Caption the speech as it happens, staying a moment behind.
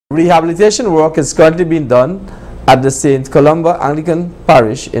Rehabilitation work is currently being done at the St.Columba Anglican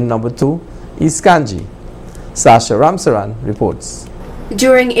Parish in No. 2, East Kanji. Sasha Ramsaran reports.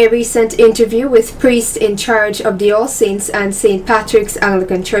 During a recent interview with priests in charge of the All Saints and St. Patrick's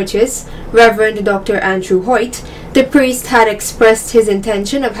Anglican churches, Reverend Dr. Andrew Hoyt, the priest had expressed his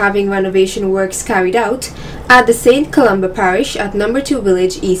intention of having renovation works carried out at the St. Columba Parish at No. 2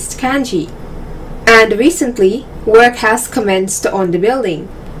 Village, East Kanji. And recently, work has commenced on the building.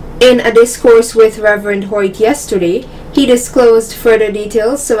 In a discourse with Reverend Hoyt yesterday, he disclosed further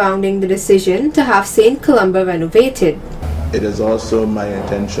details surrounding the decision to have St. Columba renovated. It is also my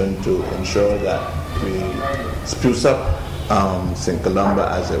intention to ensure that we spruce up St. Columba,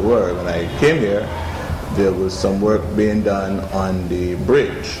 as it were. When I came here, there was some work being done on the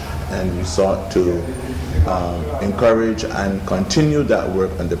bridge, and we sought to encourage and continue that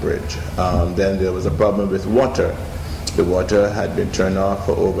work on the bridge. Then there was a problem with water. The water had been turned off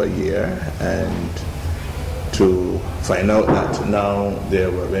for over a year, and to find out that now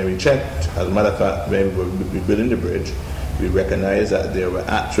when we checked, as a matter of fact, when we were rebuilding the bridge, we recognized that there were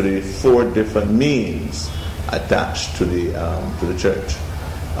actually 4 different means attached to the church.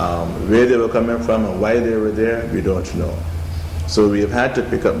 Where they were coming from and why they were there, we don't know. So we have had to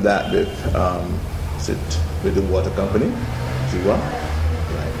pick up that with the water company,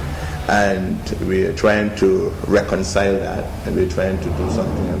 and we're trying to reconcile that, and we're trying to do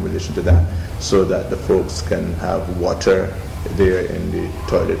something in relation to that so that the folks can have water there in the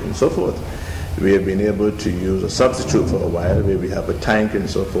toilet and so forth. We have been able to use a substitute for a while where we have a tank and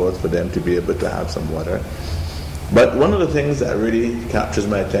so forth for them to be able to have some water. But one of the things that really captures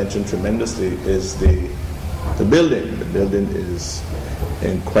my attention tremendously is the building. The building is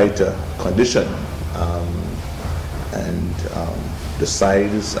in quite a condition, and the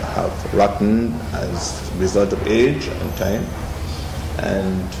sides have rotten as a result of age and time,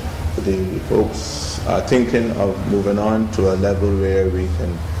 and the folks are thinking of moving on to a level where we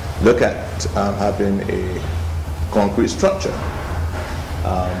can look at having a concrete structure.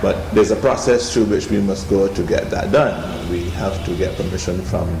 But there's a process through which we must go to get that done. We have to get permission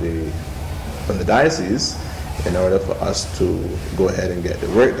from the diocese in order for us to go ahead and get the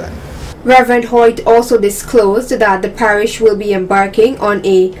work done. Reverend Hoyt also disclosed that the parish will be embarking on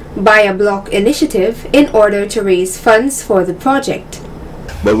a buy a block initiative in order to raise funds for the project.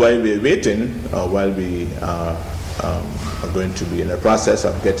 But while we're waiting, while we are going to be in the process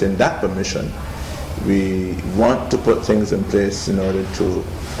of getting that permission, we want to put things in place in order to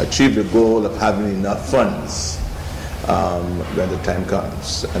achieve the goal of having enough funds when the time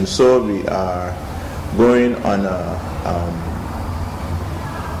comes. And so we are going on a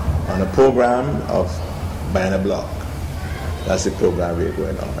program of buying a block. That's the program we're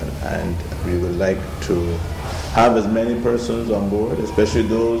going on, and we would like to have as many persons on board, especially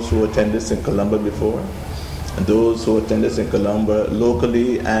those who attended St. Columba before, and those who attended St. Columba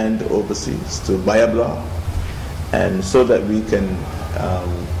locally and overseas, to buy a block, and so that we can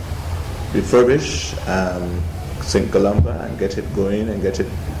refurbish St. Columba and get it going and get it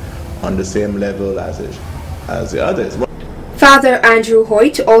on the same level as the others. Father Andrew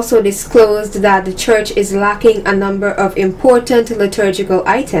Hoyt also disclosed that the church is lacking a number of important liturgical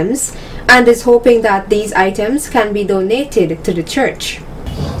items and is hoping that these items can be donated to the church.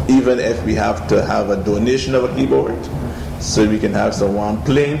 Even if we have to have a donation of a keyboard so we can have someone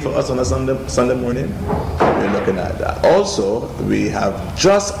playing for us on a Sunday morning, we're looking at that. Also, we have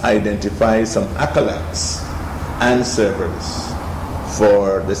just identified some acolytes and servers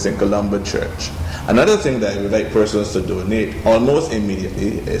for the St. Columba Church. Another thing that we would like persons to donate almost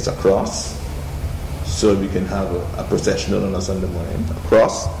immediately is a cross, so we can have a processional on a Sunday morning. A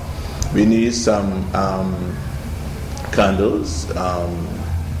cross. We need some candles,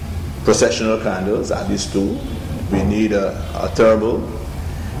 processional candles, at least 2. We need a turtle,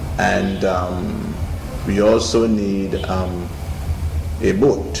 and we also need a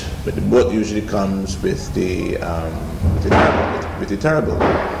boat. But the boat usually comes with the turtle.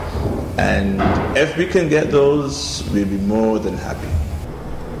 And if we can get those, we'll be more than happy.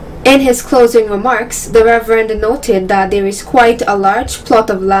 In his closing remarks, the Reverend noted that there is quite a large plot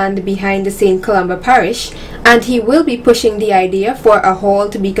of land behind the St. Columba Parish, and he will be pushing the idea for a hall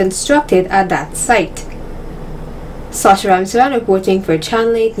to be constructed at that site. Sasha Ramsaran reporting for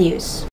Channel 8 News.